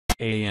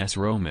AS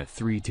Roma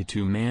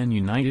 3-2. Man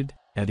United,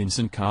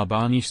 Edinson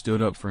Cavani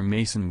stood up for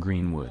Mason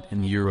Greenwood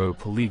in the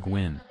Europa League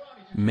win.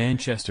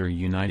 Manchester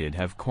United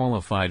have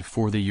qualified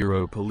for the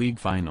Europa League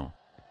final.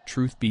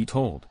 Truth be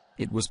told,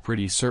 it was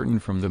pretty certain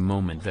from the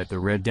moment that the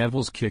Red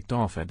Devils kicked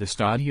off at the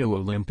Stadio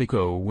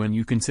Olimpico when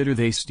you consider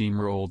they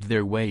steamrolled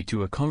their way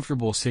to a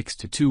comfortable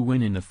 6-2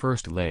 win in the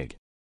first leg.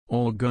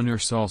 Ole Gunnar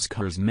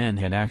Solskjaer's men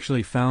had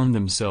actually found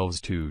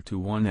themselves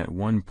 2-1 at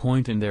one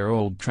point in their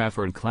Old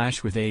Trafford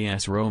clash with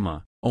AS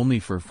Roma, only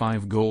for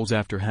 5 goals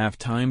after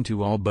half-time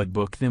to all but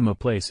book them a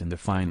place in the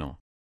final.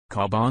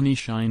 Cavani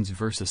shines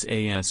versus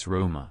AS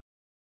Roma.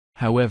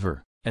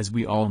 However, as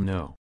we all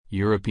know,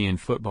 European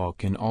football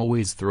can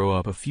always throw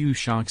up a few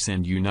shocks,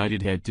 and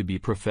United had to be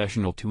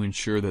professional to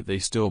ensure that they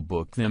still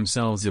booked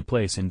themselves a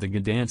place in the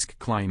Gdansk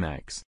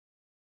climax.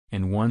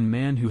 And one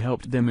man who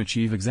helped them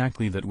achieve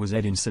exactly that was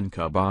Edinson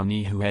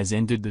Cavani, who has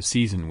ended the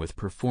season with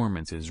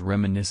performances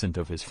reminiscent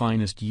of his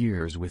finest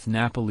years with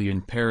Napoli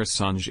and Paris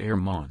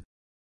Saint-Germain.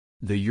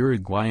 The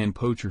Uruguayan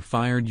poacher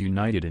fired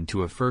United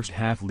into a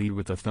first-half lead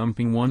with a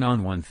thumping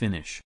 1-on-1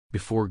 finish,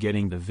 before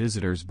getting the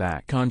visitors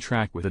back on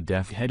track with a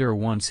deft header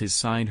once his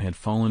side had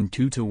fallen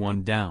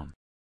 2-1 down.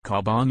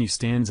 Cavani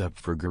stands up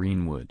for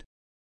Greenwood.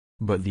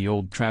 But the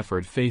Old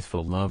Trafford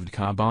faithful loved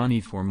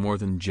Cavani for more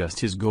than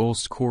just his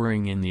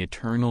goal-scoring in the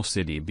Eternal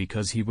City,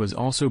 because he was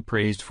also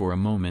praised for a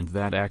moment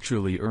that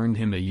actually earned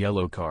him a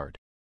yellow card.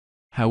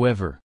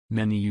 However,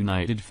 many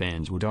United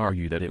fans would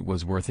argue that it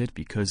was worth it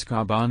because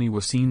Cavani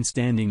was seen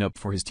standing up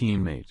for his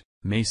teammate,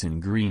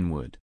 Mason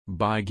Greenwood,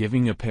 by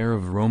giving a pair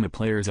of Roma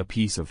players a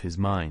piece of his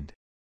mind.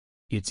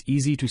 It's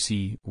easy to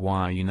see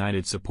why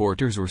United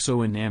supporters were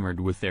so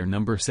enamored with their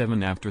number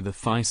 7 after the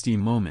feisty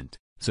moment,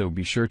 so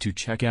be sure to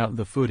check out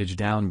the footage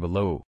down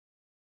below.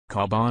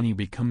 Cavani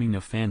becoming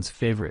a fan's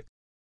favorite.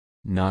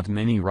 Not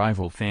many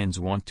rival fans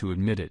want to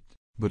admit it,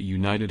 but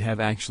United have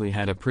actually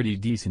had a pretty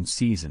decent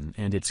season,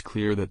 and it's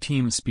clear that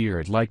team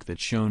spirit like that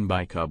shown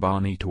by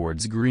Cavani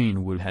towards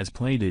Greenwood has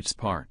played its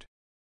part.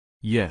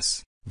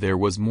 Yes, there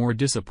was more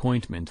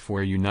disappointment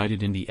for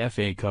United in the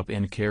FA Cup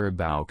and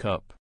Carabao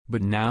Cup,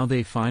 but now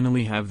they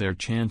finally have their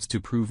chance to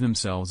prove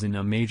themselves in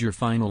a major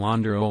final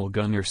under Ole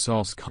Gunnar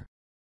Solskjaer.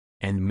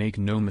 And make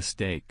no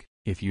mistake,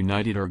 if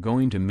United are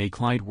going to make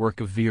light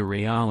work of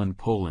Villarreal in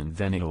Poland,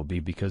 then it'll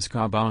be because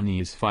Cavani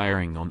is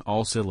firing on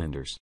all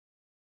cylinders.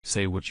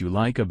 Say what you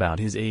like about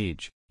his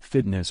age,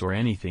 fitness or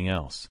anything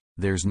else,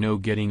 there's no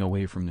getting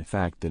away from the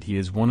fact that he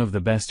is one of the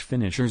best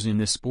finishers in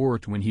the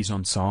sport when he's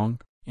on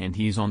song, and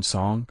he's on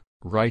song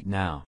right now.